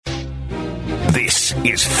This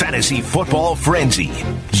is Fantasy Football Frenzy.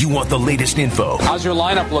 You want the latest info. How's your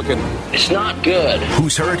lineup looking? It's not good.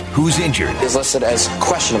 Who's hurt? Who's injured? Is listed as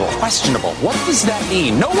questionable. Questionable? What does that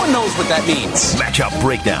mean? No one knows what that means. Matchup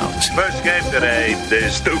breakdowns. First game today,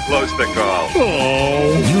 there's too close to call.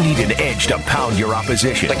 Oh. You need an edge to pound your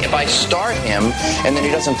opposition. Like if I start him and then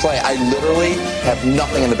he doesn't play, I literally have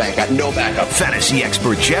nothing in the bank. I got no backup. Fantasy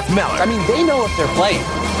expert Jeff Meller. I mean, they know if they're playing.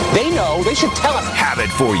 They know. They should tell us. Have it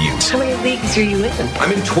for you. How many leagues are you in?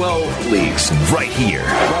 I'm in 12 leagues right here.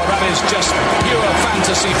 Well, that is just pure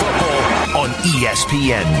fantasy football. On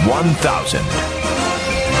ESPN 1000.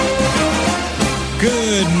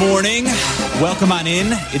 Good morning. Welcome on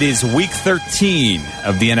in. It is week 13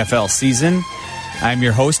 of the NFL season. I'm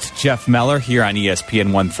your host, Jeff Meller, here on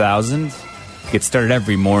ESPN 1000. Get started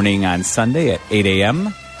every morning on Sunday at 8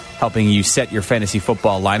 a.m., helping you set your fantasy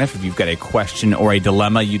football lineup. If you've got a question or a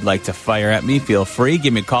dilemma you'd like to fire at me, feel free.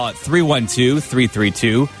 Give me a call at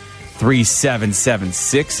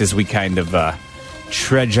 312-332-3776 as we kind of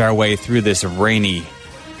trudge our way through this rainy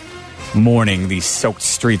morning, the soaked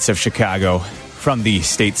streets of Chicago from the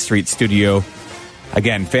State Street studio.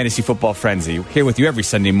 Again, Fantasy Football Frenzy, here with you every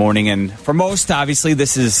Sunday morning. And for most, obviously,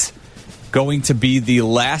 this is going to be the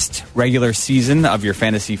last regular season of your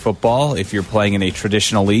fantasy football. If you're playing in a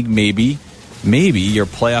traditional league, maybe your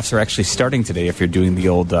playoffs are actually starting today if you're doing the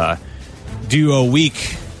old duo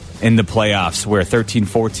week in the playoffs where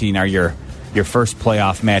 13-14 are your first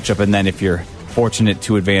playoff matchup, and then if you're fortunate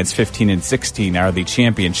to advance, 15 and 16 are the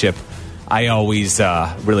championship. I always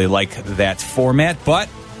really like that format, but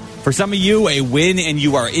for some of you, a win and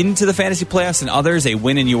you are into the fantasy playoffs, and others, a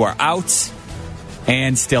win and you are out.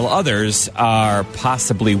 And still others are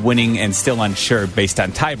possibly winning and still unsure based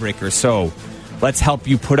on tiebreakers. So let's help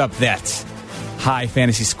you put up that high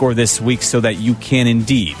fantasy score this week so that you can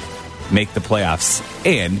indeed make the playoffs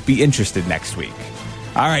and be interested next week.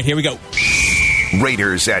 All right, here we go.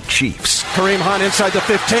 Raiders at Chiefs. Kareem Hunt inside the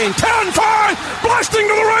 15. 10-5! Blasting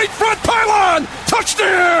to the right front pylon!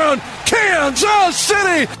 Touchdown! Kansas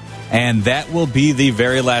City! And that will be the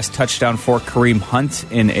very last touchdown for Kareem Hunt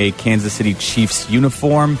in a Kansas City Chiefs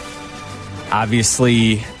uniform.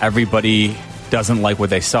 Obviously, everybody doesn't like what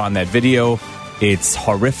they saw in that video. It's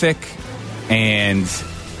horrific, and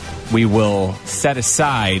we will set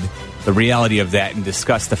aside the reality of that and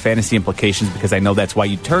discuss the fantasy implications because I know that's why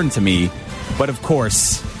you turn to me. But of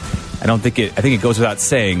course, I think it goes without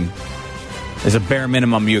saying, there's a bare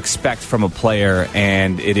minimum you expect from a player,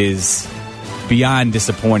 and it is beyond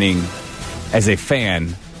disappointing as a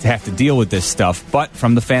fan to have to deal with this stuff. But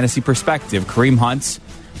from the fantasy perspective, Kareem Hunt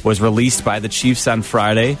was released by the Chiefs on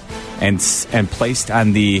Friday and placed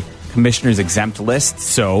on the commissioner's exempt list.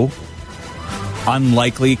 So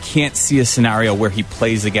unlikely, can't see a scenario where he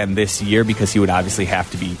plays again this year because he would obviously have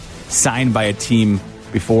to be signed by a team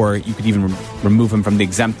before you could even remove him from the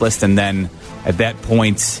exempt list. And then at that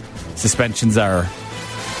point, suspensions are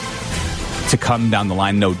to come down the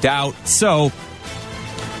line, no doubt. So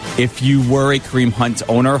if you were a Kareem Hunt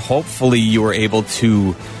owner, hopefully you were able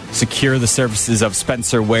to secure the services of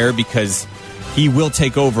Spencer Ware because he will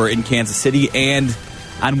take over in Kansas City and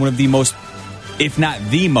on one of the most, if not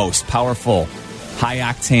the most powerful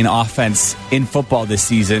high-octane offense in football this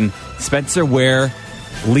season. Spencer Ware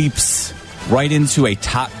leaps right into a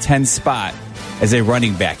top 10 spot as a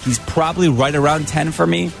running back. He's probably right around 10 for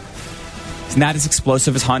me. He's not as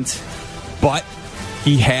explosive as Hunt, but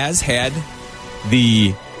he has had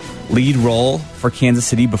the lead role for Kansas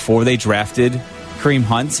City before they drafted Kareem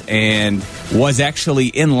Hunt and was actually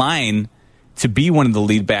in line to be one of the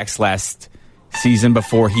lead backs last season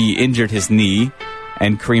before he injured his knee,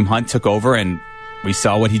 and Kareem Hunt took over, and we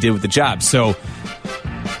saw what he did with the job. So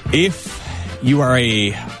if you were a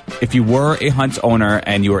Hunt owner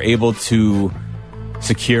and you were able to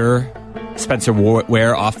secure Spencer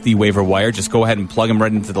Ware off the waiver wire, just go ahead and plug him right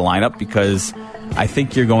into the lineup because I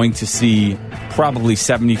think you're going to see probably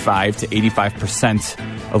 75 to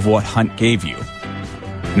 85% of what Hunt gave you.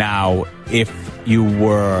 Now, if you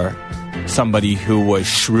were somebody who was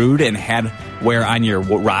shrewd and had Ware on your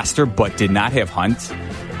roster but did not have Hunt,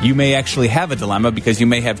 you may actually have a dilemma because you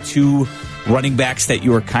may have two running backs that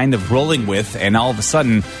you are kind of rolling with, and all of a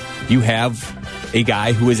sudden you have a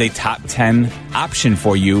guy who is a top 10 option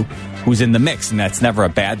for you who's in the mix, and that's never a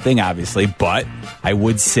bad thing, obviously, but I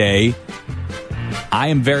would say I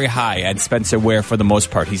am very high at Spencer Ware for the most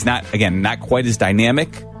part. He's not quite as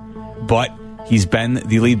dynamic, but he's been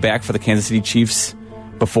the lead back for the Kansas City Chiefs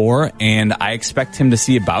before, and I expect him to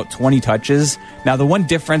see about 20 touches. Now, the one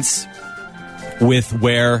difference with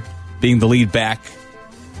Ware being the lead back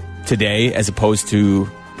today as opposed to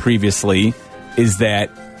previously is that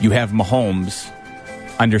you have Mahomes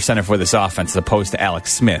under center for this offense as opposed to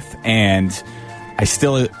Alex Smith. And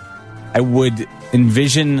I would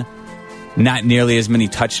envision not nearly as many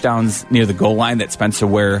touchdowns near the goal line that Spencer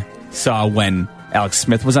Ware saw when Alex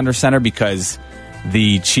Smith was under center, because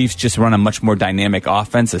the Chiefs just run a much more dynamic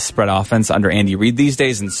offense, a spread offense under Andy Reid these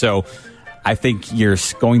days. And so I think you're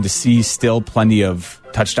going to see still plenty of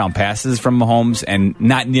touchdown passes from Mahomes and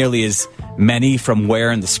not nearly as many from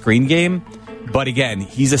Ware in the screen game. But again,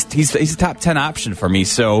 he's a top 10 option for me.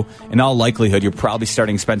 So in all likelihood, you're probably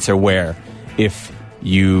starting Spencer Ware if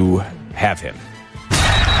you have him.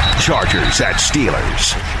 Chargers at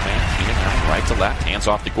Steelers. Right to left, hands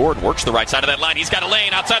off to Gordon, works the right side of that line. He's got a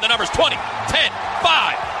lane outside the numbers. 20, 10,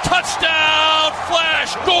 5, touchdown,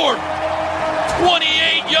 Flash Gordon.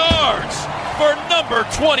 28 yards for number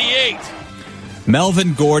 28.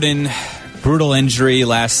 Melvin Gordon, brutal injury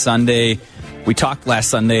last Sunday. We talked last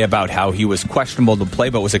Sunday about how he was questionable to play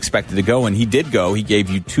but was expected to go, and he did go. He gave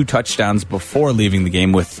you 2 touchdowns before leaving the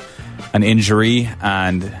game with an injury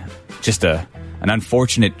and just an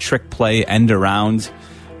unfortunate trick play end around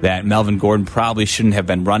that Melvin Gordon probably shouldn't have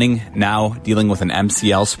been running. Now dealing with an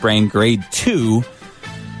MCL sprain, grade 2.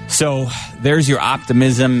 So there's your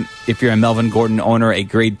optimism. If you're a Melvin Gordon owner, a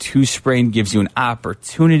grade 2 sprain gives you an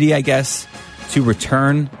opportunity, I guess, to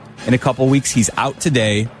return in a couple weeks. He's out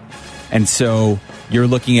today. And so you're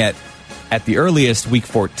looking at the earliest week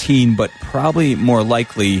 14, but probably more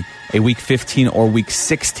likely a week 15 or week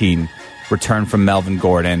 16 return from Melvin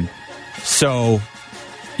Gordon. So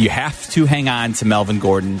you have to hang on to Melvin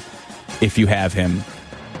Gordon if you have him.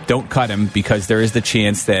 Don't cut him, because there is the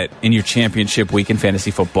chance that in your championship week in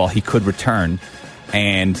fantasy football, he could return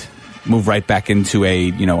and move right back into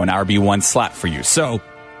an RB1 slot for you. So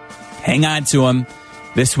hang on to him.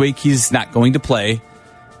 This week he's not going to play.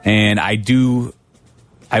 And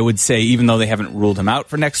I would say, even though they haven't ruled him out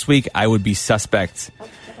for next week, I would be suspect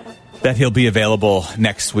that he'll be available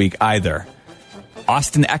next week either.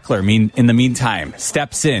 Austin Eckler, in the meantime,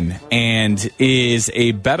 steps in and is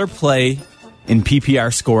a better play in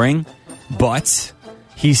PPR scoring, but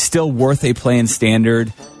he's still worth a play in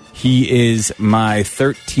standard. He is my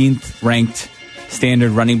 13th ranked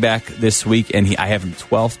standard running back this week, and I have him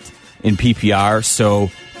 12th in PPR, so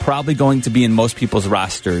probably going to be in most people's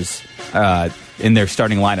rosters in their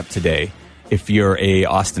starting lineup today. If you're a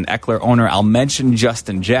Austin Eckler owner, I'll mention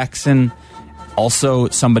Justin Jackson, also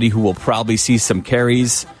somebody who will probably see some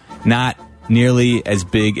carries, not nearly as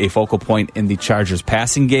big a focal point in the Chargers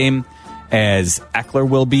passing game as Eckler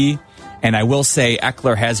will be. And I will say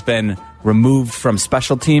Eckler has been removed from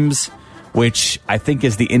special teams, which I think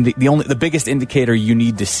is the biggest indicator you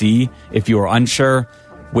need to see if you are unsure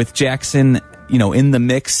with Jackson, in the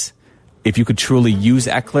mix. If you could truly use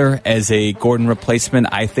Eckler as a Gordon replacement,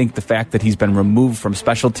 I think the fact that he's been removed from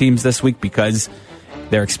special teams this week because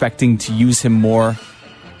they're expecting to use him more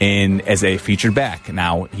as a featured back.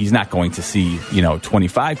 Now, he's not going to see,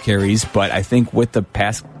 25 carries, but I think with the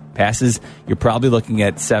passes, you're probably looking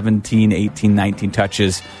at 17, 18, 19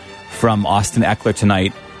 touches from Austin Eckler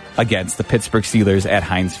tonight against the Pittsburgh Steelers at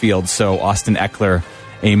Heinz Field. So Austin Eckler,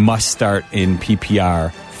 a must-start in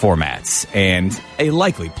PPR formats and a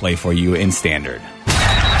likely play for you in standard.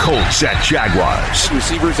 Colts at Jaguars.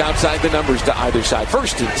 Receivers outside the numbers to either side.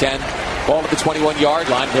 1st and 10. Ball at the 21-yard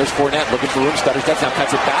line. There's Fournette looking for room. Stutters steps now,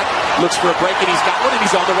 cuts it back. Looks for a break, and he's got one, and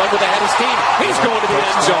he's on the run with ahead of steam. He's going to the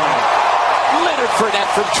end zone. Leonard Fournette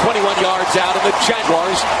from 21 yards out, and the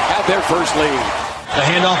Jaguars have their first lead. The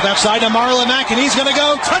handoff left side to Marlon Mack, and he's going to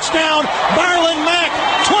go. Touchdown, Marlon Mack,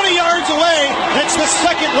 20 yards away. That's the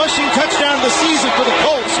second rushing touchdown of the season for the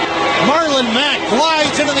Colts. Marlon Mack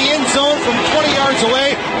glides into the end zone from 20 yards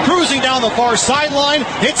away, cruising down the far sideline.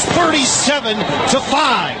 It's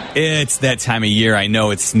 37-5. It's that time of year. I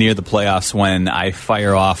know it's near the playoffs when I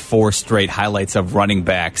fire off 4 straight highlights of running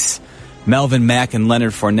backs. Melvin Mack and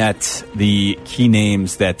Leonard Fournette, the key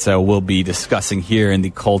names that we'll be discussing here in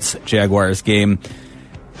the Colts-Jaguars game.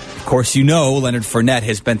 Of course, Leonard Fournette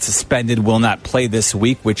has been suspended, will not play this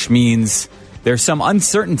week, which means there's some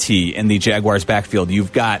uncertainty in the Jaguars' backfield.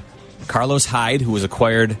 You've got Carlos Hyde, who was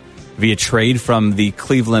acquired via trade from the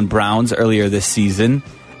Cleveland Browns earlier this season,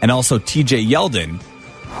 and also TJ Yeldon,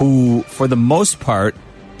 who, for the most part,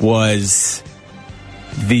 was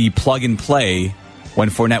the plug-and-play when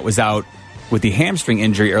Fournette was out with the hamstring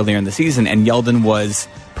injury earlier in the season, and Yeldon was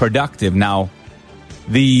productive. Now,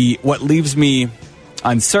 what leaves me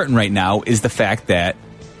uncertain right now is the fact that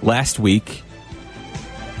last week,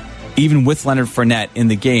 even with Leonard Fournette in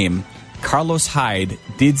the game, Carlos Hyde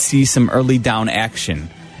did see some early down action.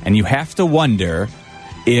 And you have to wonder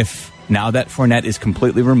if, now that Fournette is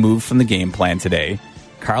completely removed from the game plan today,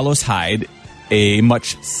 Carlos Hyde a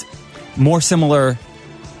much more similar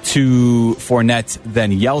to Fournette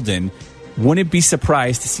than Yeldon, wouldn't be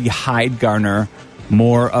surprised to see Hyde garner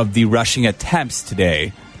more of the rushing attempts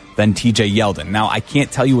today than TJ Yeldon. Now, I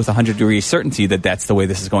can't tell you with 100-degree certainty that that's the way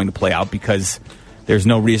this is going to play out because there's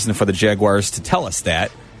no reason for the Jaguars to tell us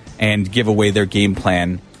that and give away their game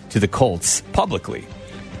plan to the Colts publicly.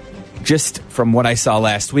 Just from what I saw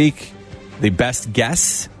last week, the best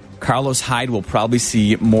guess, Carlos Hyde will probably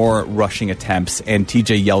see more rushing attempts and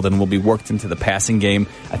TJ Yeldon will be worked into the passing game.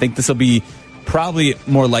 I think this will be probably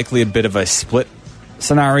more likely a bit of a split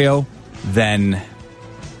scenario than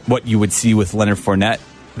what you would see with Leonard Fournette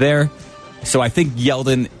there. So I think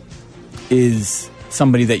Yeldon is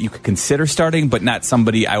somebody that you could consider starting, but not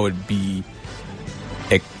somebody I would be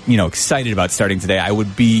excited about starting today. I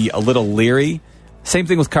would be a little leery. Same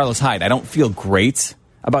thing with Carlos Hyde. I don't feel great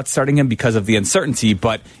about starting him because of the uncertainty,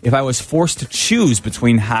 but if I was forced to choose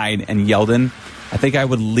between Hyde and Yeldon, I think I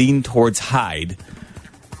would lean towards Hyde,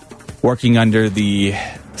 working under the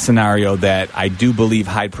scenario that I do believe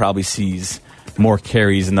Hyde probably sees more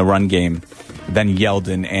carries in the run game than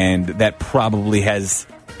Yeldon, and that probably has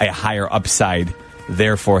a higher upside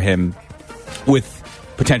there for him with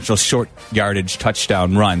potential short yardage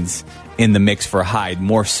touchdown runs in the mix for Hyde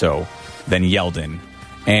more so than Yeldon.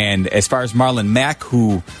 And as far as Marlon Mack,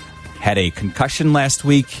 who had a concussion last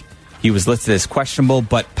week, he was listed as questionable,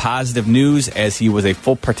 but positive news as he was a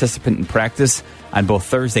full participant in practice on both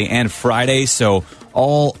Thursday and Friday. So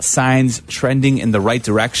all signs trending in the right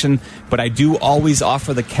direction. But I do always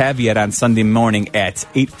offer the caveat on Sunday morning at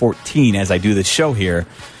 8:14 as I do the show here.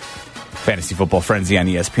 Fantasy Football Frenzy on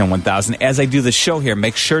ESPN 1000. As I do the show here,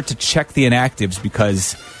 make sure to check the inactives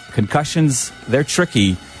because concussions, they're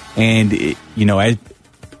tricky. And,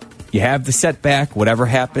 you have the setback, whatever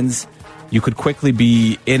happens, you could quickly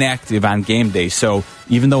be inactive on game day. So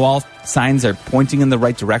even though all signs are pointing in the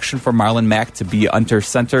right direction for Marlon Mack to be under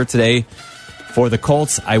center today for the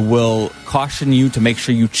Colts, I will caution you to make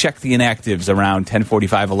sure you check the inactives around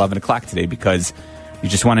 10:45, 11 o'clock today because you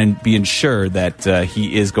just want to be ensured that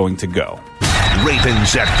he is going to go.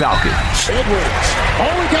 Ravens at Falcons. Edwards. Oh,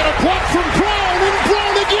 we got a block from Brown, and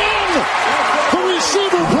Brown again! The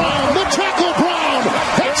receiver Brown, the tackle Brown.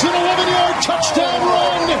 That's an 11-yard touchdown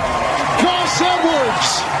run. Gus Edwards.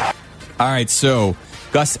 All right, so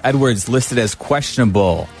Gus Edwards listed as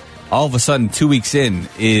questionable. All of a sudden, 2 weeks in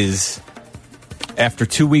is after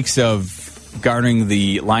 2 weeks of garnering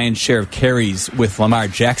the lion's share of carries with Lamar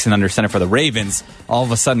Jackson under center for the Ravens, all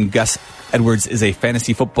of a sudden Gus Edwards is a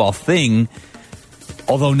fantasy football thing,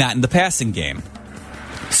 although not in the passing game.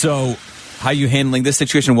 So how are you handling this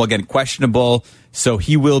situation? Well, again, questionable. So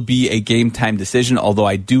he will be a game-time decision, although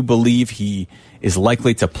I do believe he is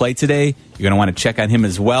likely to play today. You're going to want to check on him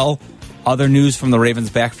as well. Other news from the Ravens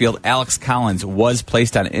backfield, Alex Collins was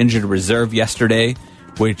placed on injured reserve yesterday,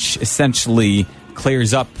 which essentially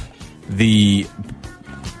clears up the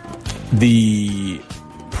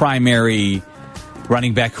primary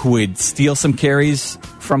running back who would steal some carries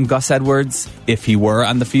from Gus Edwards if he were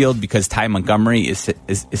on the field, because Ty Montgomery is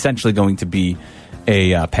essentially going to be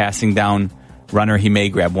a passing down runner. He may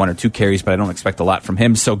grab 1 or 2 carries, but I don't expect a lot from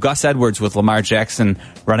him. So Gus Edwards with Lamar Jackson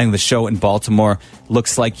running the show in Baltimore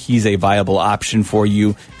looks like he's a viable option for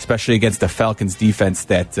you, especially against the Falcons defense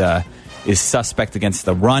that is suspect against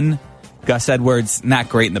the run. Gus Edwards, not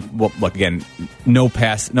great in the look again. No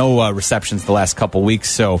receptions the last couple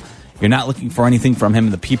weeks, so you're not looking for anything from him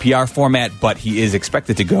in the PPR format. But he is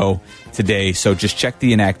expected to go today, so just check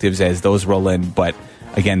the inactives as those roll in. But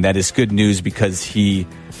again, that is good news because he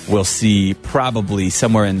will see probably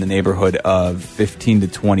somewhere in the neighborhood of 15 to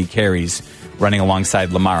 20 carries running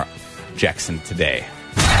alongside Lamar Jackson today.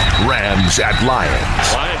 Rams at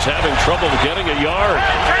Lions. Lions having trouble getting a yard.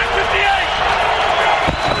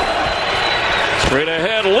 Straight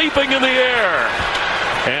ahead, leaping in the air.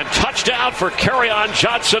 And touchdown for Kerryon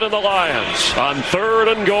Johnson and the Lions on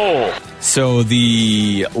 3rd and goal. So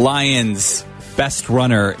the Lions' best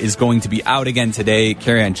runner is going to be out again today.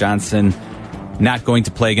 Kerryon Johnson not going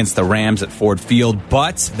to play against the Rams at Ford Field,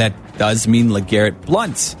 but that does mean LeGarrette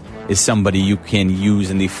Blount is somebody you can use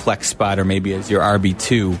in the flex spot or maybe as your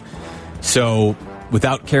RB2. So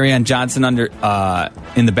without Kerryon Johnson in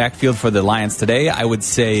the backfield for the Lions today, I would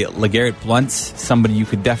say LeGarrette Blount, somebody you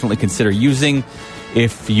could definitely consider using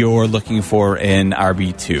if you're looking for an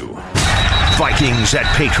RB2. Vikings at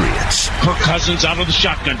Patriots. Kirk Cousins out of the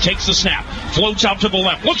shotgun, takes the snap, floats out to the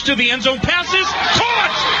left, looks to the end zone, passes,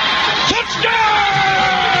 caught! Touchdown!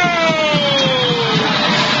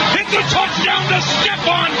 It's a touchdown to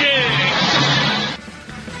Stephon Diggs!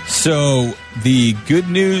 So the good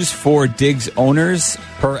news for Diggs owners,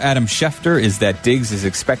 per Adam Schefter, is that Diggs is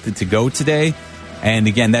expected to go today. And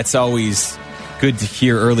again, that's always good to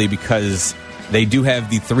hear early because they do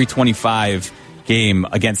have the 3:25 game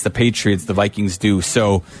against the Patriots, the Vikings do.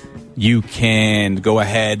 So you can go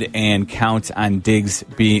ahead and count on Diggs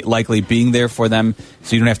likely being there for them,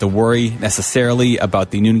 so you don't have to worry necessarily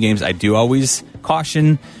about the noon games. I do always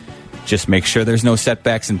caution, just make sure there's no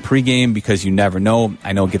setbacks in pregame because you never know.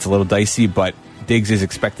 I know it gets a little dicey, but Diggs is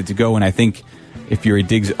expected to go, and I think if you're a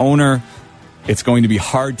Diggs owner, it's going to be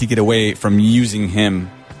hard to get away from using him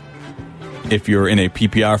if you're in a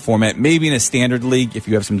PPR format. Maybe in a standard league, if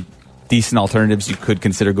you have some decent alternatives, you could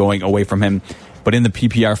consider going away from him. But in the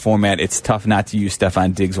PPR format, it's tough not to use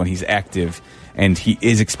Stephon Diggs when he's active, and he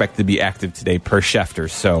is expected to be active today per Schefter.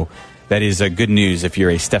 So that is good news if you're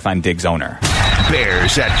a Stephon Diggs owner.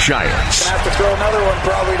 Bears at Giants. He's going to have to throw another one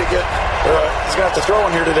probably to get, he's going to have to throw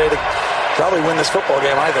one here today to probably win this football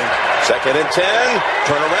game, I think. 2nd and 10,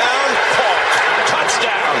 turn around, caught,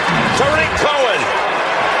 touchdown, Tariq Cohen.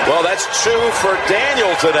 Well, that's 2 for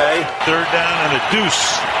Daniel today. 3rd down and a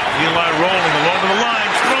deuce. Eli rolling along the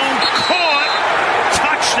line, thrown, caught,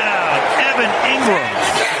 touchdown, Evan Ingram.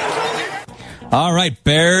 All right,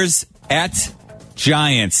 Bears at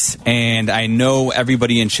Giants. And I know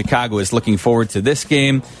everybody in Chicago is looking forward to this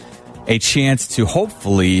game. A chance to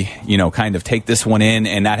hopefully, kind of take this one in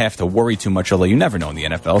and not have to worry too much, although you never know in the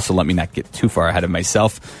NFL, so let me not get too far ahead of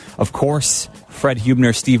myself. Of course, Fred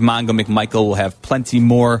Hubner, Steve Mongo, McMichael will have plenty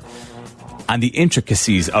more on the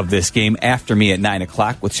intricacies of this game after me at 9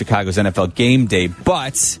 o'clock with Chicago's NFL Game Day.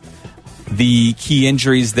 But the key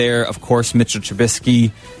injuries there, of course, Mitchell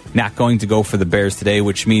Trubisky not going to go for the Bears today,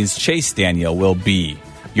 which means Chase Daniel will be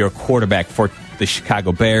your quarterback for the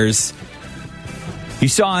Chicago Bears. You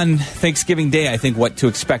saw on Thanksgiving Day, I think, what to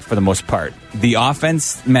expect for the most part. The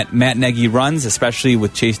offense Matt Nagy runs, especially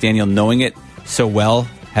with Chase Daniel knowing it so well,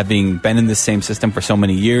 having been in the same system for so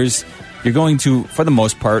many years. You're going to, for the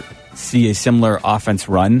most part, see a similar offense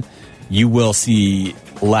run. You will see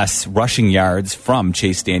less rushing yards from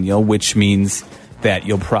Chase Daniel, which means that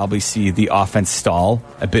you'll probably see the offense stall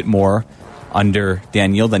a bit more under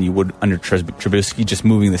Daniel than you would under Trubisky, just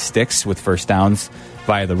moving the sticks with first downs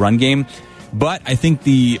via the run game. But I think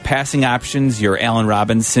the passing options, your Allen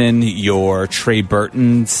Robinson, your Trey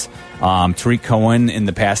Burtons, Tariq Cohen in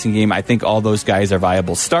the passing game, I think all those guys are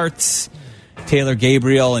viable starts. Taylor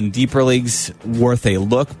Gabriel in deeper leagues, worth a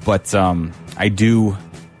look, but I do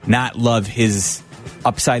not love his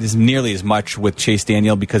upside as nearly as much with Chase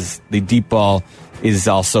Daniel because the deep ball is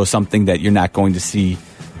also something that you're not going to see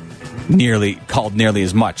nearly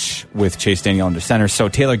as much with Chase Daniel under center. So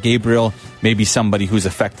Taylor Gabriel may be somebody who's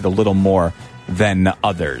affected a little more than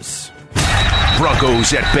others.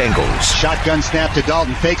 Broncos at Bengals. Shotgun snap to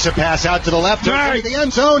Dalton. Fakes a pass out to the left. Into the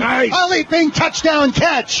end zone. A leaping touchdown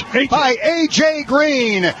catch by A.J.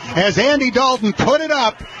 Green as Andy Dalton put it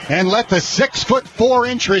up and let the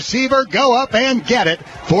 6'4" receiver go up and get it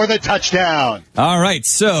for the touchdown. All right,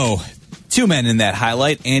 so 2 men in that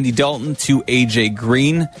highlight. Andy Dalton to A.J.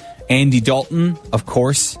 Green. Andy Dalton, of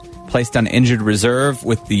course, placed on injured reserve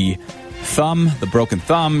with the broken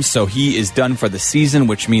thumb, so he is done for the season,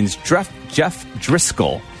 which means Jeff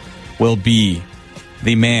Driscoll will be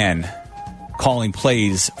the man calling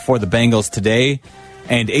plays for the Bengals today.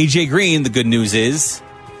 And A.J. Green, the good news is,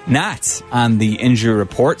 not on the injury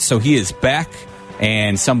report, so he is back,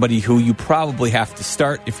 and somebody who you probably have to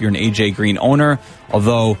start if you're an A.J. Green owner,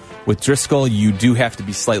 although with Driscoll, you do have to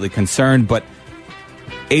be slightly concerned, but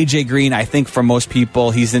A.J. Green, I think for most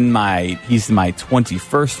people, he's my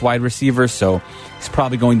 21st wide receiver, so he's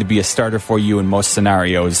probably going to be a starter for you in most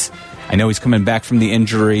scenarios. I know he's coming back from the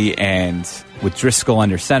injury, and with Driscoll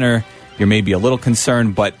under center, you're maybe a little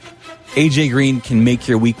concerned, but A.J. Green can make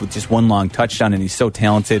your week with just one long touchdown, and he's so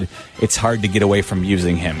talented, it's hard to get away from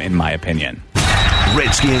using him, in my opinion.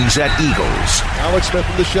 Redskins at Eagles. Alex Smith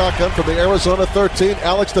from the shotgun from the Arizona 13.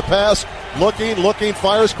 Alex the pass. Looking,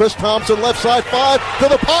 fires. Chris Thompson, left side, 5 to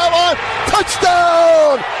the pylon.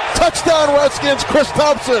 Touchdown! Touchdown, Redskins. Chris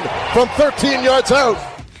Thompson from 13 yards out.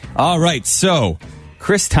 All right, so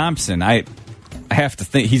Chris Thompson, I have to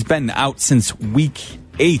think, he's been out since week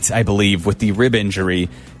 8, I believe, with the rib injury,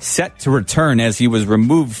 set to return as he was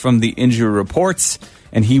removed from the injury reports,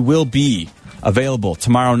 and he will be available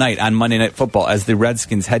tomorrow night on Monday Night Football as the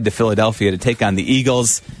Redskins head to Philadelphia to take on the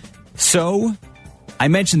Eagles. So I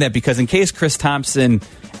mentioned that because in case Chris Thompson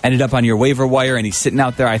ended up on your waiver wire and he's sitting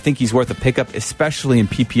out there, I think he's worth a pickup, especially in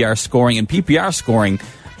PPR scoring. In PPR scoring,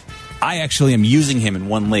 I actually am using him in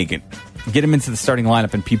one league. get him into the starting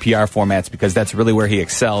lineup in PPR formats because that's really where he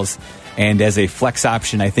excels. And as a flex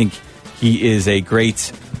option, I think he is a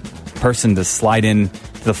great person to slide in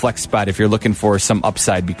to the flex spot if you're looking for some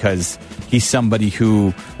upside, because he's somebody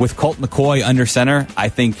who, with Colt McCoy under center, I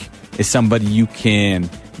think is somebody you can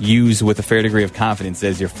use with a fair degree of confidence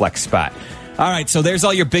as your flex spot. All right, so there's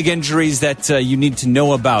all your big injuries that you need to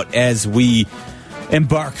know about as we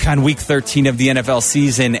embark on Week 13 of the NFL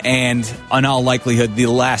season and, in all likelihood, the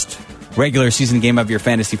last regular season game of your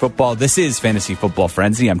fantasy football. This is Fantasy Football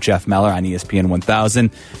Frenzy. I'm Jeff Meller on ESPN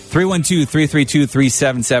 1000.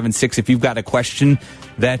 312-332-3776 if you've got a question.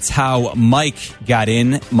 That's how Mike got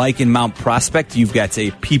in. Mike in Mount Prospect, you've got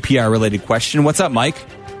a PPR-related question. What's up, Mike?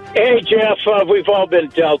 Hey, Jeff, we've all been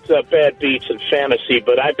dealt bad beats in fantasy,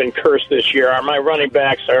 but I've been cursed this year. My running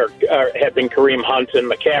backs have been Kareem Hunt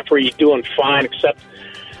and McCaffrey, doing fine, except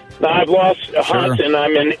I've lost Hunt, and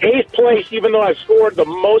I'm in 8th place, even though I've scored the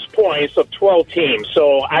most points of 12 teams.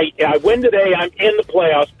 So I win today. I'm in the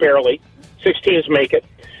playoffs, barely. 6 teams make it.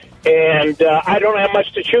 And I don't have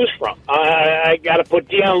much to choose from. I got to put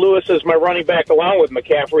Deion Lewis as my running back along with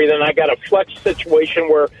McCaffrey. Then I got a flex situation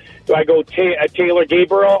where do I go Taylor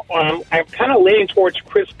Gabriel? I'm kind of leaning towards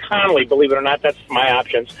Chris Conley, believe it or not. That's my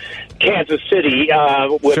options. Kansas City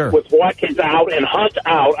with Watkins out and Hunt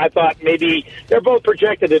out. I thought maybe they're both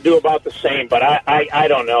projected to do about the same, but I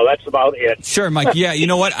don't know. That's about it. Sure, Mike. Yeah, you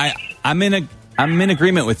know what? I'm in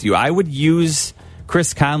agreement with you. I would use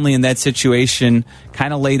Chris Conley in that situation.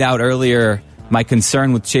 Kind of laid out earlier my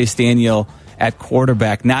concern with Chase Daniel at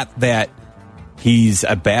quarterback. Not that he's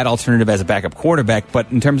a bad alternative as a backup quarterback,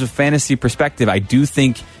 but in terms of fantasy perspective, I do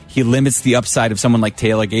think he limits the upside of someone like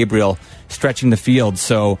Taylor Gabriel stretching the field.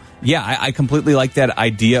 So, yeah, I completely like that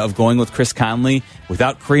idea of going with Chris Conley.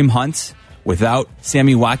 Without Kareem Hunt, without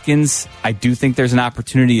Sammy Watkins, I do think there's an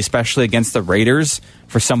opportunity, especially against the Raiders,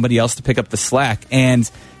 for somebody else to pick up the slack. And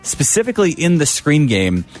specifically in the screen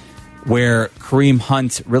game where Kareem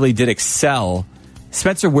Hunt really did excel,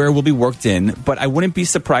 Spencer Ware will be worked in, but I wouldn't be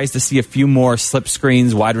surprised to see a few more slip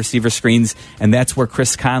screens, wide receiver screens, and that's where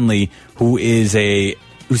Chris Conley, who's a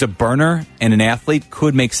burner and an athlete,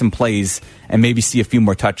 could make some plays and maybe see a few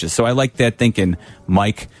more touches. So I like that thinking,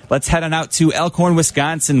 Mike. Let's head on out to Elkhorn,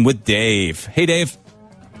 Wisconsin with Dave. Hey, Dave.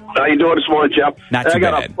 How you doing this morning, Jeff? Not too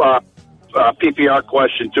bad. I got a PPR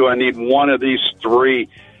question, too. I need one of these 3.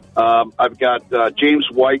 I've got James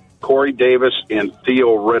White, Corey Davis, and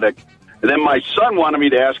Theo Riddick. And then my son wanted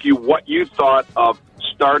me to ask you what you thought of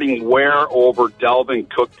starting Ware over Dalvin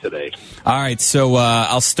Cook today. All right, so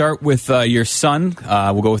I'll start with your son.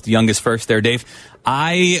 We'll go with the youngest first there, Dave.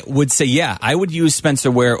 I would say, yeah, I would use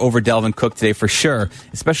Spencer Ware over Dalvin Cook today for sure,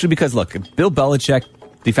 especially because, look, Bill Belichick,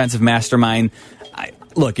 defensive mastermind,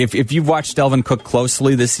 look, if you've watched Dalvin Cook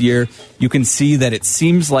closely this year, you can see that it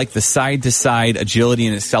seems like the side-to-side agility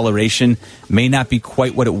and acceleration may not be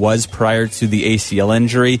quite what it was prior to the ACL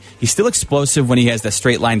injury. He's still explosive when he has that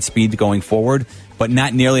straight-line speed going forward, but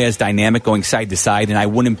not nearly as dynamic going side-to-side, and I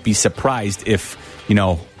wouldn't be surprised if,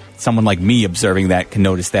 someone like me observing that can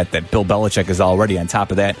notice that Bill Belichick is already on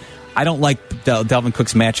top of that. I don't like Dalvin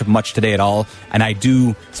Cook's matchup much today at all, and I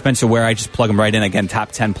do Spencer Ware. I just plug him right in. Again,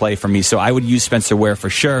 top 10 play for me, so I would use Spencer Ware for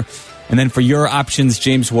sure. And then for your options,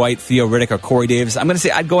 James White, Theo Riddick, or Corey Davis, I'm going to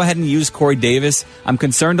say I'd go ahead and use Corey Davis. I'm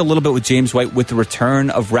concerned a little bit with James White with the return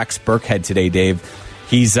of Rex Burkhead today, Dave.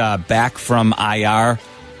 He's back from IR,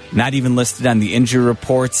 not even listed on the injury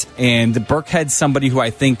reports, and Burkhead's somebody who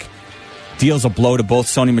I think deals a blow to both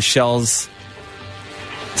Sony Michel's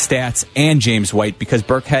stats and James White, because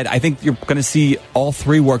Burkhead, I think you're going to see all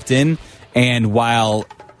 3 worked in, and while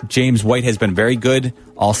James White has been very good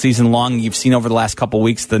all season long, you've seen over the last couple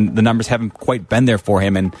weeks the numbers haven't quite been there for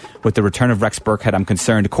him, and with the return of Rex Burkhead, I'm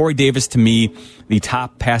concerned. Corey Davis, to me, the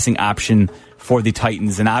top passing option for the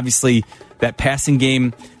Titans, and obviously that passing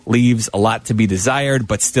game leaves a lot to be desired,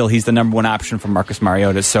 but still he's the number 1 option for Marcus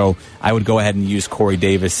Mariota, so I would go ahead and use Corey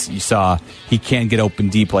Davis. You saw he can get open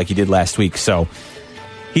deep like he did last week, so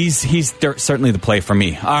He's certainly the play for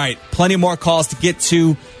me. All right, plenty more calls to get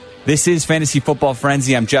to. This is Fantasy Football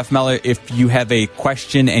Frenzy. I'm Jeff Meller. If you have a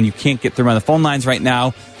question and you can't get through on the phone lines right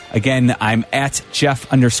now, again, I'm at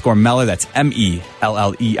Jeff_Meller. That's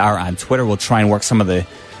Meller on Twitter. We'll try and work some of the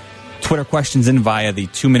Twitter questions in via the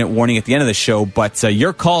 2-minute warning at the end of the show. But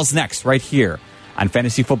your call's next right here on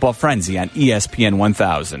Fantasy Football Frenzy on ESPN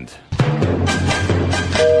 1000.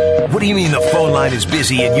 What do you mean the phone line is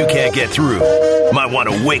busy and you can't get through? Might want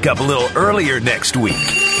to wake up a little earlier next week.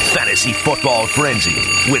 Fantasy Football Frenzy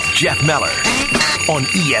with Jeff Meller on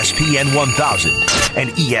ESPN 1000 and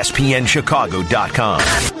ESPNChicago.com.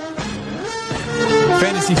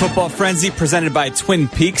 Fantasy Football Frenzy presented by Twin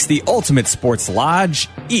Peaks, the ultimate sports lodge.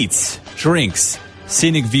 Eats, drinks,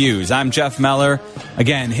 scenic views. I'm Jeff Meller.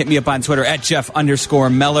 Again, hit me up on Twitter at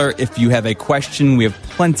Jeff_Meller if you have a question. We have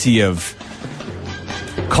plenty of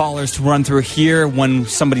callers to run through here. When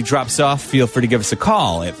somebody drops off, feel free to give us a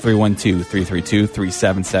call at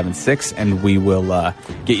 312-332-3776, and we will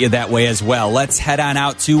get you that way as well. Let's head on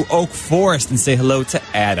out to Oak Forest and say hello to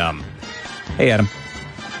Adam. Hey, Adam.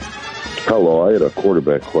 Hello, I had a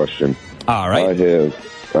quarterback question. All right.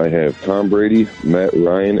 I have Tom Brady, Matt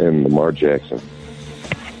Ryan, and Lamar Jackson.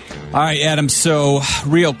 All right, Adam, so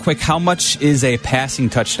real quick, how much is a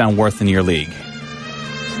passing touchdown worth in your league?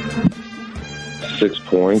 6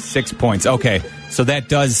 points. 6 points, okay. So that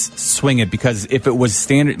does swing it, because if it was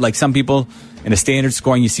standard, like some people in a standard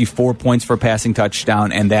scoring, you see 4 points for a passing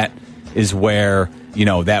touchdown, and that is where,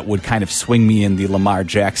 that would kind of swing me in the Lamar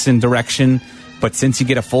Jackson direction. But since you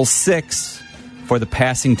get a full 6 for the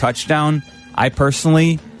passing touchdown, I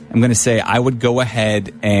personally am going to say I would go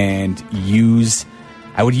ahead and use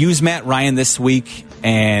Matt Ryan this week.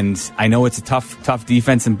 And I know it's a tough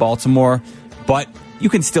defense in Baltimore, but you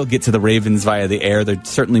can still get to the Ravens via the air. They're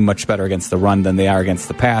certainly much better against the run than they are against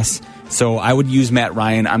the pass. So I would use Matt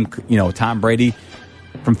Ryan. Tom Brady,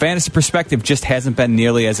 from fantasy perspective, just hasn't been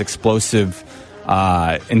nearly as explosive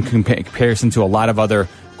in comparison to a lot of other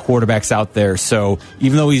quarterbacks out there. So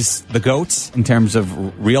even though he's the GOAT in terms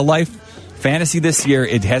of real life, fantasy this year,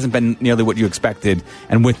 it hasn't been nearly what you expected.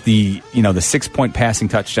 And with the 6 point passing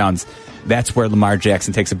touchdowns, that's where Lamar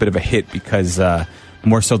Jackson takes a bit of a hit, because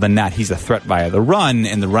more so than not, he's a threat via the run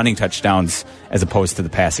and the running touchdowns as opposed to the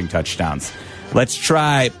passing touchdowns. Let's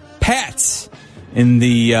try Pat in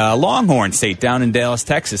the Longhorn State down in Dallas,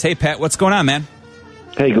 Texas. Hey, Pat, what's going on, man?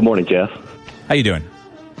 Hey, good morning, Jeff. How you doing?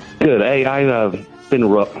 Good. Hey, I've been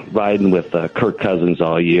riding with Kirk Cousins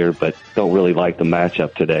all year, but don't really like the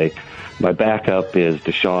matchup today. My backup is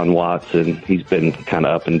Deshaun Watson. He's been kind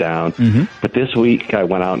of up and down. Mm-hmm. But this week I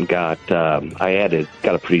went out and got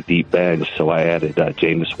a pretty deep bench, so I added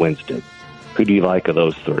Jameis Winston. Who do you like of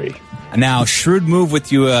those three? Now, shrewd move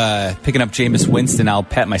with you picking up Jameis Winston. I'll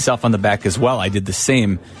pat myself on the back as well. I did the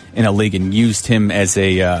same in a league and used him as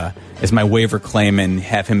my waiver claim and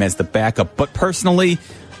have him as the backup. But personally,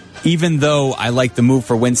 even though I like the move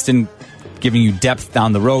for Winston, giving you depth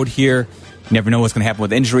down the road here, you never know what's going to happen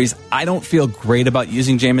with injuries. I don't feel great about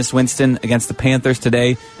using Jameis Winston against the Panthers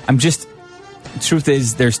today. The truth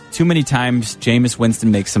is, there's too many times Jameis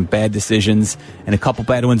Winston makes some bad decisions and a couple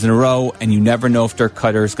bad ones in a row, and you never know if Dirk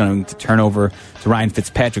Cutter is going to turn over to Ryan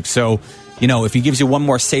Fitzpatrick. So, if he gives you one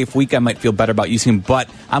more safe week, I might feel better about using him.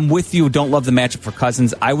 But I'm with you. Don't love the matchup for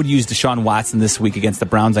Cousins. I would use Deshaun Watson this week against the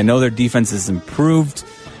Browns. I know their defense is improved,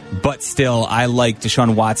 but still, I like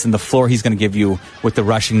Deshaun Watson. The floor he's going to give you with the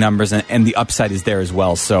rushing numbers, and the upside is there as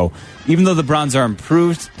well. So even though the Browns are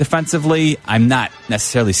improved defensively, I'm not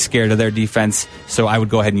necessarily scared of their defense. So I would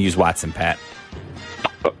go ahead and use Watson, Pat.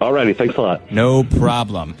 All righty. Thanks a lot. No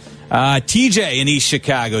problem. TJ in East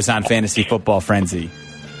Chicago is on Fantasy Football Frenzy.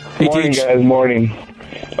 Hey, morning, guys. Morning.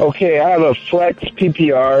 Okay, I have a flex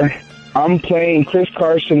PPR. I'm playing Chris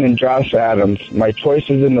Carson and Josh Adams. My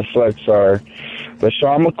choices in the flex are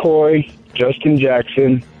LaShawn McCoy, Justin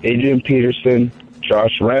Jackson, Adrian Peterson,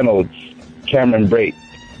 Josh Reynolds, Cameron Brate.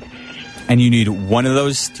 And you need one of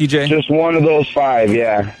those, TJ? Just one of those 5,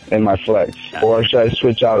 yeah, in my flex. Or should I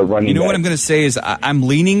switch out a running back? You know what I'm going to say is I'm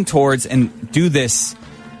leaning towards, and do this,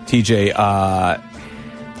 TJ,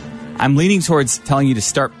 I'm leaning towards telling you to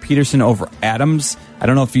start Peterson over Adams. I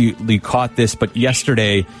don't know if you caught this, but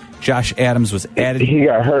yesterday Josh Adams was added. He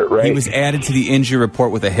got hurt, right? He was added to the injury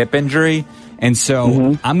report with a hip injury. And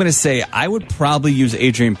so I'm going to say I would probably use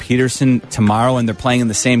Adrian Peterson tomorrow, and they're playing in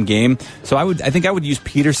the same game. So I think I would use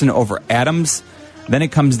Peterson over Adams. Then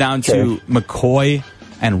it comes down to McCoy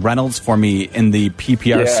and Reynolds for me in the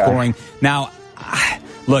PPR scoring. Now,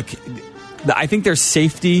 look, I think there's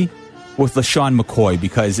safety with LaShawn McCoy,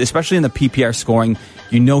 because especially in the PPR scoring,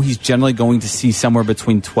 he's generally going to see somewhere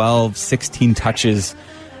between 12, 16 touches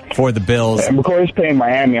for the Bills. And McCoy's playing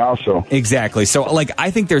Miami also. Exactly. So,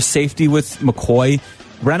 I think there's safety with McCoy.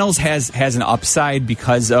 Reynolds has an upside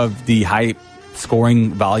because of the high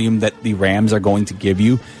scoring volume that the Rams are going to give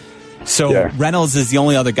you. So Reynolds is the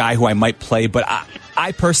only other guy who I might play, but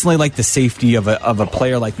I personally like the safety of a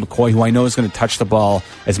player like McCoy, who I know is going to touch the ball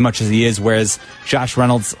as much as he is, whereas Josh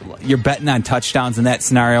Reynolds, you're betting on touchdowns in that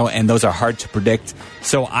scenario, and those are hard to predict.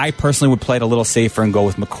 So I personally would play it a little safer and go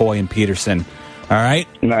with McCoy and Peterson. All right?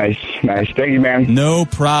 Nice. Thank you, man. No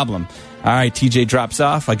problem. All right, TJ drops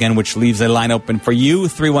off, again, which leaves a line open for you,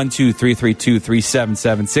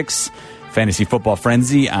 312-332-3776. Fantasy Football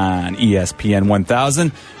Frenzy on ESPN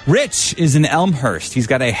 1000. Rich is in Elmhurst. He's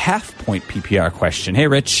got a half-point PPR question. Hey,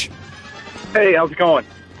 Rich. Hey, how's it going?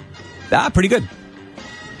 Pretty good.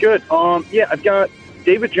 Good. Yeah, I've got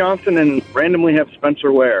David Johnson and randomly have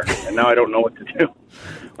Spencer Ware, and now I don't know what to do.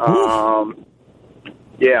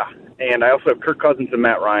 Yeah, and I also have Kirk Cousins and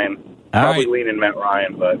Matt Ryan. Probably leaning Matt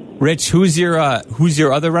Ryan, but Rich, who's your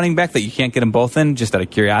other running back that you can't get them both in? Just out of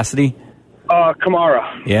curiosity.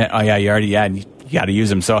 Kamara. Yeah. Oh, yeah. You got to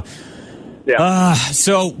use him. So, yeah.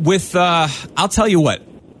 So with, I'll tell you what.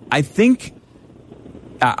 I think.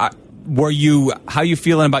 How you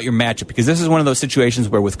feeling about your matchup? Because this is one of those situations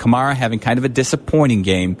where with Kamara having kind of a disappointing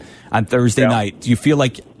game on Thursday night, do you feel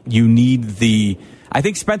like you need I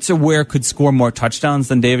think Spencer Ware could score more touchdowns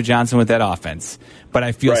than David Johnson with that offense, but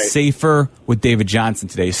I feel safer with David Johnson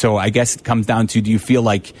today. So I guess it comes down to, do you feel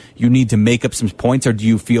like you need to make up some points, or do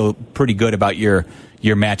you feel pretty good about your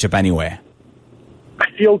matchup anyway? I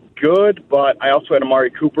feel good, but I also had Amari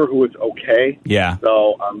Cooper, who was okay. Yeah.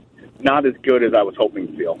 So not as good as I was hoping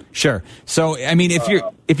to feel. Sure. So I mean, if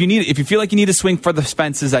you feel like you need to swing for the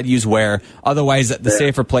Spences, I'd use Ware. Otherwise, the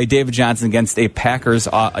safer play, David Johnson against a Packers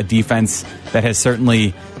a defense that has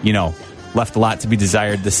certainly left a lot to be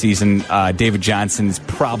desired this season. David Johnson is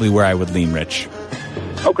probably where I would lean, Rich.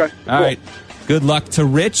 Okay. All right. Good luck to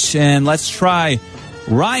Rich, and let's try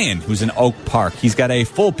Ryan, who's in Oak Park. He's got a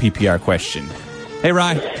full PPR question. Hey,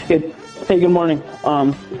 Ryan. Hey, good morning.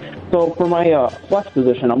 So for my flex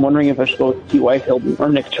position, I'm wondering if I should go with T.Y. Hilton or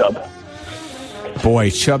Nick Chubb. Boy,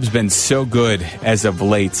 Chubb's been so good as of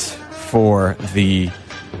late for the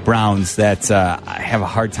Browns that I have a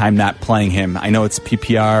hard time not playing him. I know it's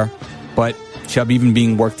PPR, but Chubb even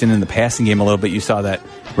being worked in the passing game a little bit. You saw that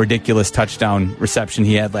ridiculous touchdown reception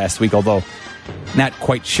he had last week, although not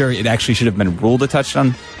quite sure it actually should have been ruled a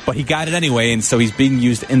touchdown, but he got it anyway, and so he's being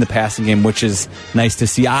used in the passing game, which is nice to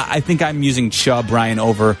see. I think I'm using Chubb, Ryan,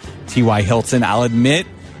 over T.Y. Hilton. I'll admit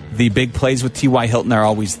the big plays with T.Y. Hilton are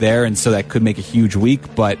always there, and so that could make a huge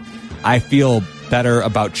week, but I feel better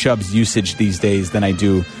about Chubb's usage these days than I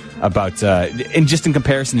do about, and just in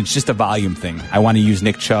comparison, it's just a volume thing. I want to use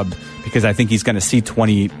Nick Chubb because I think he's going to see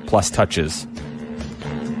 20-plus touches.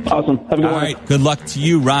 Awesome. Have a good one. All right. Good luck to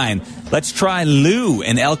you, Ryan. Let's try Lou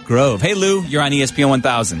in Elk Grove. Hey, Lou, you're on ESPN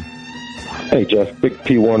 1000. Hey, Jeff. Big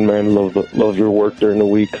P1 man. Love your work during the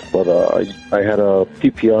week. But I had a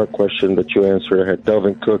PPR question that you answered. I had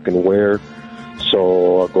Delvin Cook and Ware.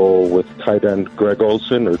 So I'll go with tight end Greg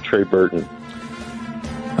Olsen or Trey Burton.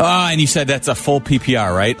 And you said that's a full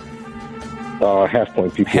PPR, right?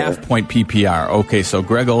 Half-point PPR. Half-point PPR. Okay, so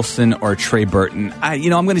Greg Olsen or Trey Burton. I'm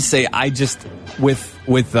going to say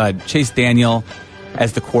with Chase Daniel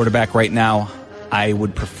as the quarterback right now, I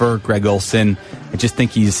would prefer Greg Olsen. I just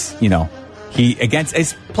think he's, against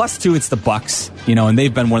it's +2. It's the Bucs, and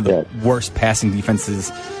they've been one of the worst passing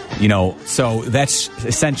defenses, So that's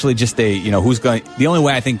essentially just who's going. The only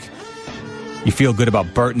way I think you feel good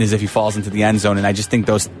about Burton is if he falls into the end zone, and I just think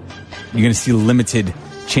you're going to see limited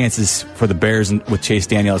chances for the Bears with Chase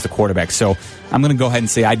Daniel as the quarterback. So I'm going to go ahead and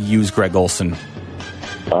say I'd use Greg Olsen.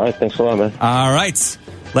 All right, thanks a lot, man. All right,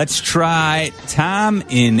 let's try Tom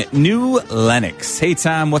in New Lenox. Hey,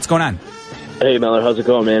 Tom, what's going on? Hey, Meller, how's it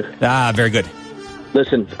going, man? Very good.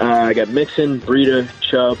 Listen, I got Mixon, Breida,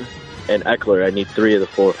 Chubb, and Eckler. I need 3 of the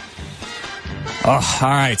 4. Oh, all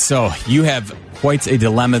right, so you have quite a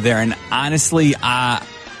dilemma there, and honestly,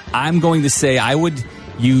 I'm going to say I would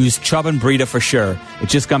use Chubb and Breida for sure. It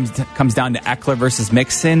just comes down to Eckler versus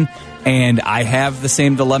Mixon, and I have the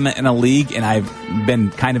same dilemma in a league, and I've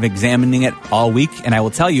been kind of examining it all week, and I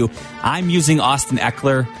will tell you, I'm using Austin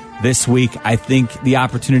Eckler this week. I think the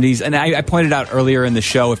opportunities, and I pointed out earlier in the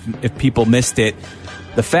show, if people missed it,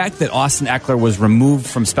 the fact that Austin Eckler was removed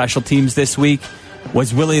from special teams this week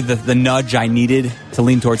was really the nudge I needed to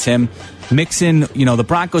lean towards him. Mixon, the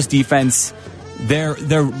Broncos defense, their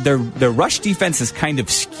rush defense is kind of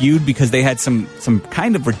skewed because they had some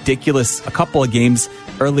kind of ridiculous a couple of games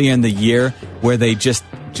earlier in the year where they just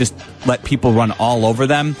let people run all over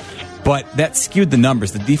them, but that skewed the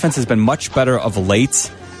numbers. The defense has been much better of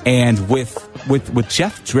late, and with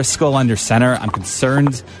Jeff Driscoll under center, I'm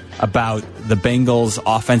concerned about the Bengals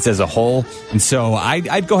offense as a whole, and so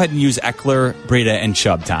I'd go ahead and use Eckler, Breida, and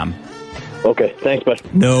Chubb, Tom. Okay, thanks, bud.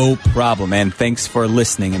 No problem, man. Thanks for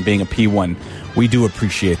listening and being a P1. We do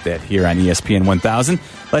appreciate that here on ESPN 1000.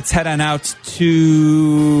 Let's head on out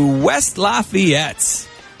to West Lafayette.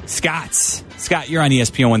 Scott, you're on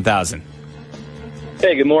ESPN 1000.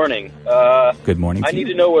 Hey, good morning. Good morning. I need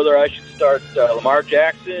to know whether I should start Lamar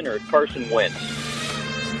Jackson or Carson Wentz.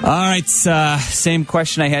 All right, same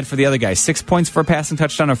question I had for the other guy. 6 points for a passing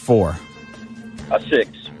touchdown or 4? A 6.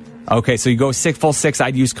 Okay, so you go full 6.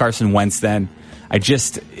 I'd use Carson Wentz then.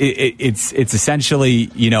 It's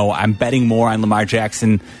essentially, I'm betting more on Lamar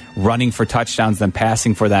Jackson running for touchdowns than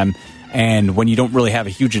passing for them. And when you don't really have a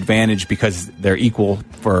huge advantage because they're equal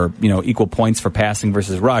points for passing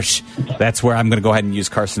versus rush, that's where I'm going to go ahead and use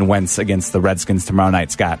Carson Wentz against the Redskins tomorrow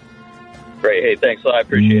night, Scott. Great. Hey, thanks a lot. I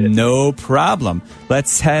appreciate it. No problem.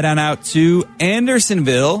 Let's head on out to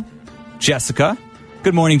Andersonville. Jessica.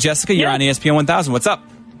 Good morning, Jessica. You're on ESPN 1000. What's up?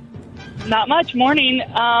 Not much. Morning.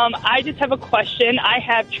 I just have a question. I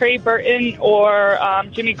have Trey Burton or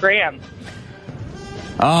Jimmy Graham.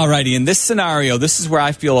 All righty. In this scenario, this is where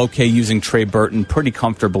I feel okay using Trey Burton pretty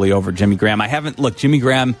comfortably over Jimmy Graham. Jimmy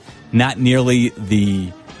Graham, not nearly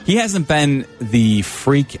he hasn't been the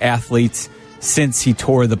freak athlete since he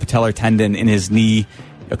tore the patellar tendon in his knee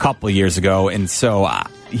a couple of years ago. And so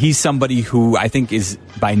he's somebody who I think is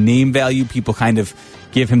by name value, people kind of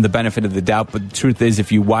give him the benefit of the doubt. But the truth is,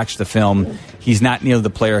 if you watch the film, he's not nearly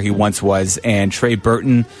the player he once was. And Trey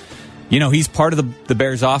Burton, he's part of the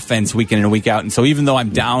Bears offense week in and week out. And so even though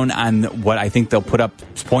I'm down on what I think they'll put up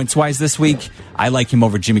points-wise this week, I like him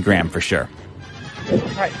over Jimmy Graham for sure. All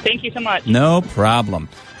right. Thank you so much. No problem.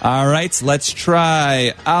 All right. Let's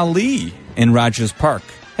try Ali in Rogers Park.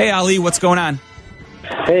 Hey, Ali, what's going on?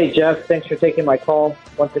 Hey, Jeff. Thanks for taking my call.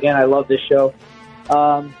 Once again, I love this show.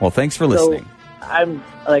 Well, thanks for listening. I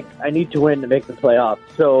need to win to make the playoffs.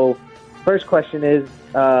 So first question is,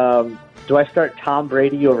 do I start Tom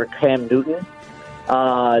Brady over Cam Newton?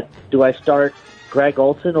 Do I start Greg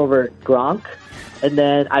Olsen over Gronk? And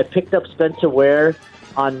then I picked up Spencer Ware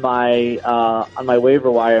on my waiver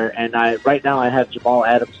wire, and right now I have Jamal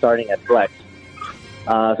Adams starting at flex.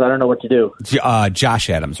 So I don't know what to do. Josh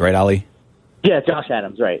Adams, right, Ali? Yeah, Josh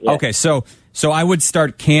Adams, right. Yeah. Okay, so I would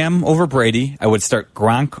start Cam over Brady. I would start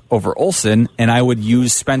Gronk over Olsen, and I would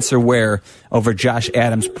use Spencer Ware over Josh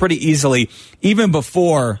Adams pretty easily, even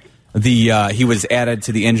before he was added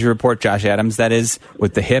to the injury report, Josh Adams, that is,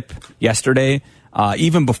 with the hip yesterday.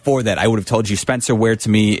 Even before that, I would have told you Spencer Ware to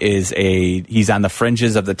me he's on the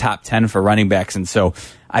fringes of the top 10 for running backs. And so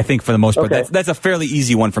I think for the most part, that's a fairly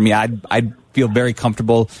easy one for me. I'd feel very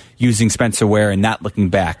comfortable using Spencer Ware and not looking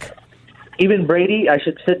back. Even Brady? I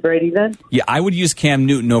should sit Brady then? Yeah, I would use Cam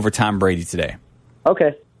Newton over Tom Brady today.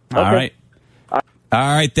 Okay. All right. All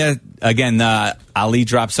right. Again, Ali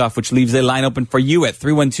drops off, which leaves a line open for you at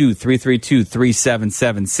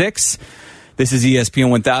 312-332-3776. This is ESPN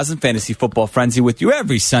 1000 Fantasy Football Frenzy with you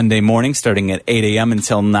every Sunday morning starting at 8 a.m.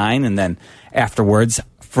 until 9. And then afterwards,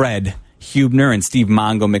 Fred Hubner and Steve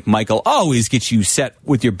Mongo McMichael always get you set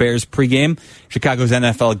with your Bears pregame. Chicago's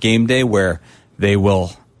NFL Game Day, where they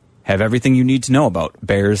will have everything you need to know about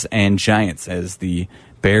Bears and Giants as the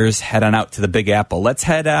Bears head on out to the Big Apple. Let's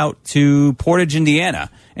head out to Portage,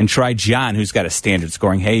 Indiana, and try John, who's got a standard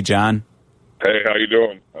scoring. Hey, John. Hey, how you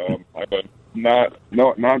doing? I'm a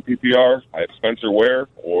non-PPR. I have Spencer Ware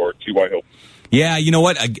or T.Y. Hilton. Yeah, you know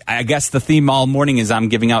what? I guess the theme all morning is I'm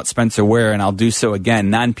giving out Spencer Ware, and I'll do so again.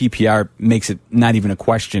 Non-PPR makes it not even a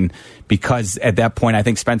question because at that point I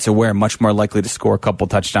think Spencer Ware much more likely to score a couple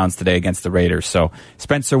touchdowns today against the Raiders. So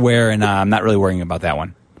Spencer Ware, and I'm not really worrying about that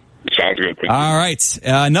one. Sounds good. All right.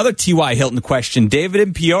 Another T.Y. Hilton question. David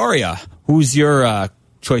in Peoria. Who's your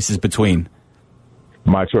choices between?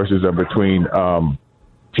 My choices are between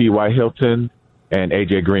T.Y. Hilton and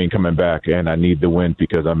A.J. Green coming back, and I need the win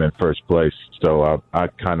because I'm in first place. So I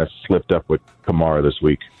kind of slipped up with Kamara this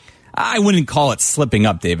week. I wouldn't call it slipping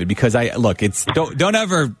up, David, because don't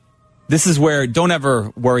ever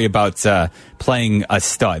worry about playing a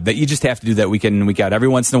stud. That you just have to do that week in and week out. Every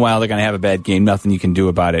once in a while, they're going to have a bad game. Nothing you can do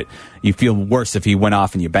about it. You feel worse if he went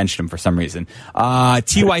off and you benched him for some reason.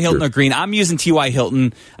 T.Y. Hilton or Green? I'm using T.Y.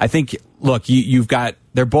 Hilton. I think. Look,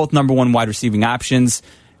 they're both number one wide receiving options.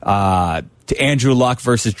 To Andrew Luck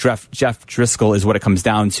versus Jeff Driscoll is what it comes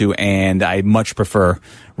down to, and I much prefer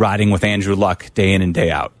riding with Andrew Luck day in and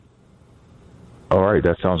day out. All right,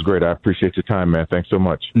 that sounds great. I appreciate your time, man. Thanks so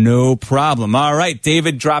much. No problem. All right,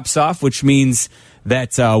 David drops off, which means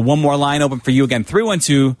that one more line open for you again,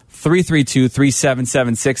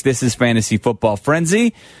 312-332-3776. This is Fantasy Football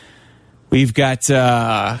Frenzy. We've got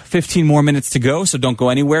 15 more minutes to go, so don't go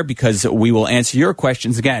anywhere because we will answer your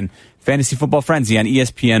questions again. Fantasy Football Frenzy on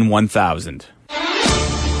ESPN 1000.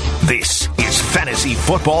 This is Fantasy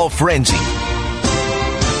Football Frenzy.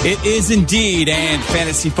 It is indeed, and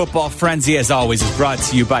Fantasy Football Frenzy, as always, is brought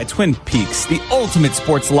to you by Twin Peaks, the ultimate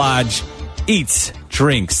sports lodge. Eats,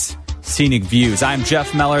 drinks, scenic views. I'm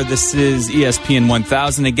Jeff Meller. This is ESPN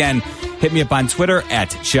 1000. Again, hit me up on Twitter at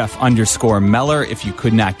Jeff_Meller if you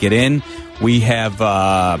could not get in. We have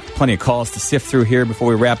plenty of calls to sift through here before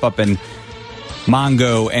we wrap up, and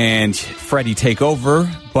Mongo and Freddie take over.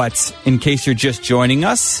 But in case you're just joining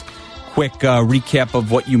us, quick recap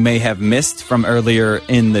of what you may have missed from earlier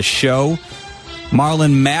in the show.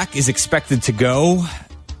 Marlon Mack is expected to go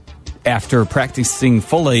after practicing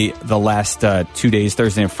fully the last 2 days,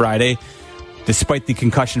 Thursday and Friday, despite the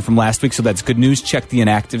concussion from last week. So that's good news. Check the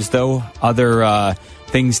inactives, though. Other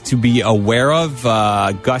things to be aware of.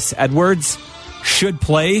 Gus Edwards should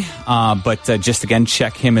play, but just again,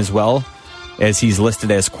 check him as well, as he's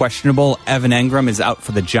listed as questionable. Evan Engram is out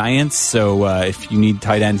for the Giants, so if you need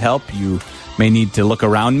tight end help, you may need to look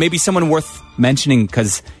around. Maybe someone worth mentioning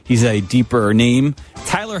because he's a deeper name,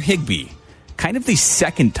 Tyler Higbee, kind of the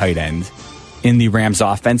second tight end in the Rams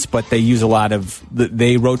offense, but they use a lot of,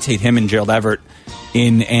 they rotate him and Gerald Everett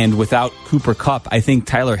in, and without Cooper Kupp, I think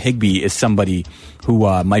Tyler Higbee is somebody who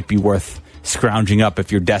might be worth scrounging up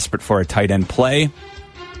if you're desperate for a tight end play.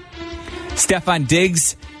 Stephon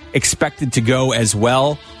Diggs expected to go as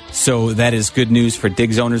well, so that is good news for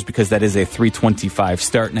Diggs owners because that is a 325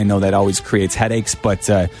 start, and I know that always creates headaches, but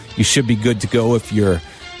you should be good to go if you're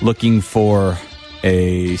looking for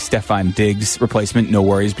a Stephon Diggs replacement. No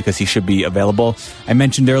worries because he should be available. I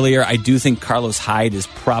mentioned earlier, I do think Carlos Hyde is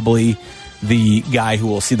probably the guy who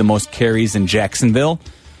will see the most carries in Jacksonville.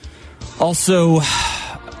 Also,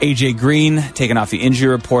 A.J. Green taken off the injury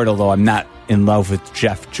report, although I'm not in love with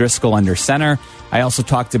Jeff Driscoll under center. I also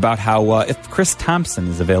talked about how if Chris Thompson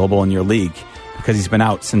is available in your league, because he's been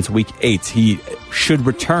out since week 8, he should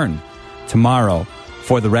return tomorrow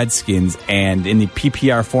for the Redskins, and in the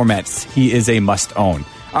PPR formats, he is a must-own.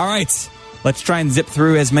 All right, let's try and zip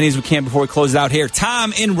through as many as we can before we close it out here.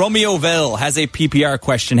 Tom in Romeoville has a PPR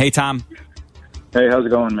question. Hey, Tom. Hey, how's it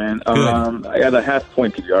going, man? I got a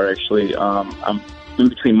half-point PPR, actually. I'm in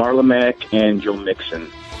between Marlon Mack and Joe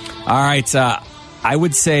Mixon. All right, I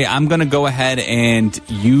would say I'm going to go ahead and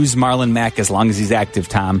use Marlon Mack as long as he's active,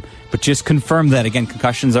 Tom. But just confirm that. Again,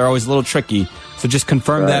 concussions are always a little tricky. So just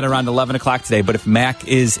confirm that around 11 o'clock today. But if Mack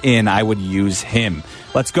is in, I would use him.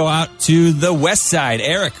 Let's go out to the west side.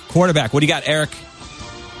 Eric, quarterback. What do you got, Eric?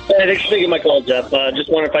 Hey, thanks for taking my call, Jeff. Just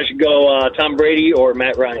wonder if I should go Tom Brady or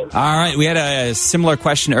Matt Ryan. All right. We had a similar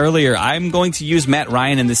question earlier. I'm going to use Matt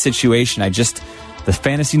Ryan in this situation. The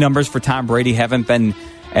fantasy numbers for Tom Brady haven't been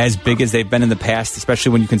as big as they've been in the past,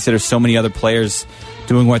 especially when you consider so many other players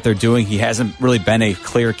doing what they're doing. He hasn't really been a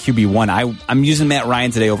clear QB1. I'm using Matt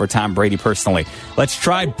Ryan today over Tom Brady personally. Let's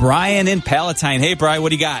try Brian in Palatine. Hey, Brian, what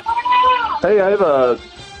do you got? Hey,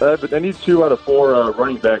 I need 2 out of 4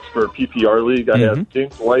 running backs for a PPR league. I have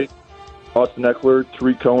James White, Austin Eckler,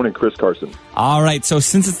 Tariq Cohen, and Chris Carson. All right, so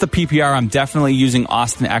since it's the PPR, I'm definitely using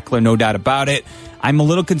Austin Eckler, no doubt about it. I'm a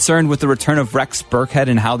little concerned with the return of Rex Burkhead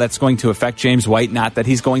and how that's going to affect James White. Not that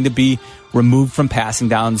he's going to be removed from passing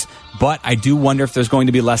downs, but I do wonder if there's going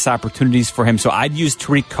to be less opportunities for him. So I'd use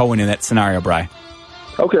Tariq Cohen in that scenario, Bri.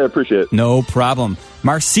 Okay, I appreciate it. No problem.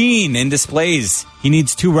 Marcin in displays. He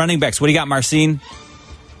needs 2 running backs. What do you got, Marcin?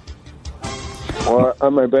 Well,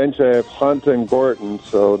 on my bench, I have Hunt and Gordon,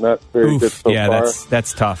 so not very good so far.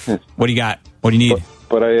 That's tough. What do you got? What do you need?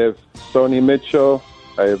 But I have Sony Mitchell,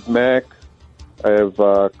 I have Mack, I have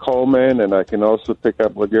Coleman, and I can also pick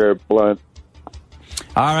up LeGarrette Blount.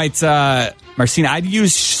 All right, Marcin, I'd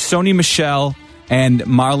use Sony Michel and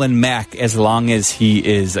Marlon Mack as long as he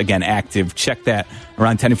is, again, active. Check that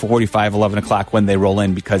around 10:45, 11 o'clock when they roll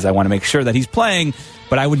in because I want to make sure that he's playing,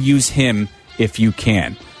 but I would use him if you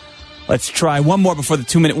can. Let's try one more before the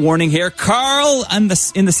 2-minute warning here. Carl in the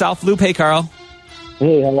South Loop. Hey, Carl.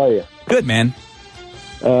 Hey, how are you? Good, man.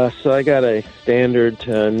 So I got a standard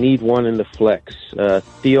need one in the flex.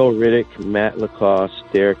 Theo Riddick, Matt LaCosse,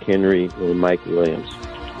 Derrick Henry, or Mike Williams.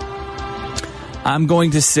 I'm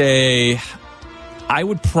going to say I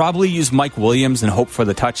would probably use Mike Williams and hope for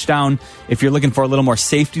the touchdown. If you're looking for a little more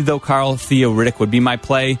safety, though, Carl, Theo Riddick would be my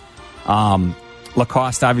play.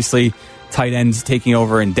 LaCoste, obviously, tight ends taking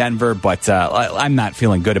over in Denver, but I'm not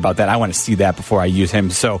feeling good about that. I want to see that before I use him.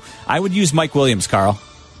 So I would use Mike Williams, Carl.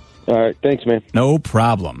 All right. Thanks, man. No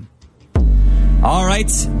problem. All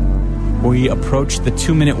right. We approach the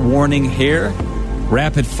 2-minute warning here.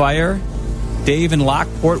 Rapid fire. Dave in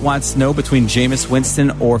Lockport wants to know between Jameis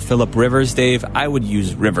Winston or Phillip Rivers. Dave, I would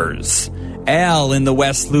use Rivers. Al in the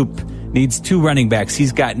West Loop needs 2 running backs.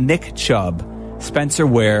 He's got Nick Chubb, Spencer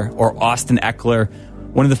Ware, or Austin Eckler.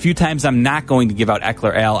 One of the few times I'm not going to give out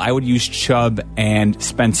Eckler, Al, I would use Chubb and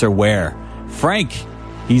Spencer Ware. Frank,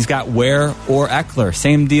 he's got Ware or Eckler.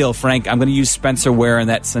 Same deal, Frank. I'm going to use Spencer Ware in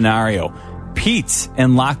that scenario. Pete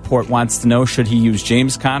in Lockport wants to know, should he use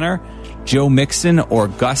James Conner, Joe Mixon, or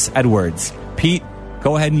Gus Edwards? Pete,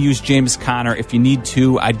 go ahead and use James Conner. If you need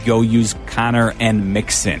to, I'd go use Conner and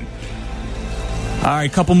Mixon. All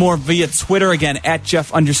right, a couple more via Twitter. Again, at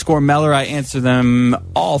Jeff_Meller. I answer them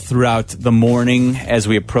all throughout the morning as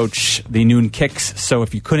we approach the noon kicks. So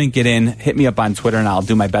if you couldn't get in, hit me up on Twitter, and I'll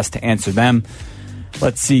do my best to answer them.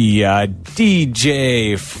 Let's see.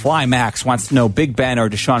 DJ Flymax wants to know Big Ben or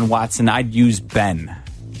Deshaun Watson. I'd use Ben.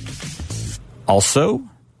 Also,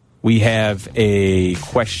 we have a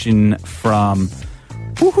question from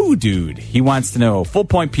Woohoo Dude. He wants to know full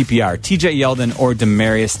point PPR, TJ Yeldon or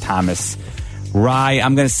Demaryius Thomas. Rye,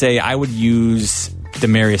 I'm going to say I would use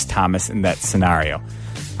Demaryius Thomas in that scenario.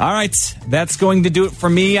 All right, that's going to do it for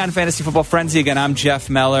me on Fantasy Football Frenzy. Again, I'm Jeff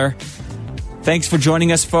Meller. Thanks for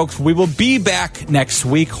joining us, folks. We will be back next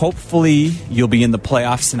week. Hopefully, you'll be in the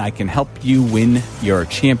playoffs and I can help you win your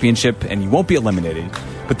championship and you won't be eliminated.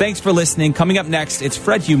 But thanks for listening. Coming up next, it's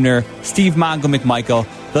Fred Hubner, Steve Mongo McMichael.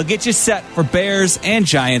 They'll get you set for Bears and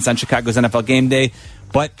Giants on Chicago's NFL Game Day.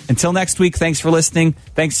 But until next week, thanks for listening.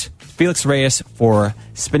 Thanks, Felix Reyes, for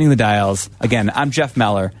spinning the dials. Again, I'm Jeff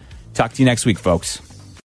Meller. Talk to you next week, folks.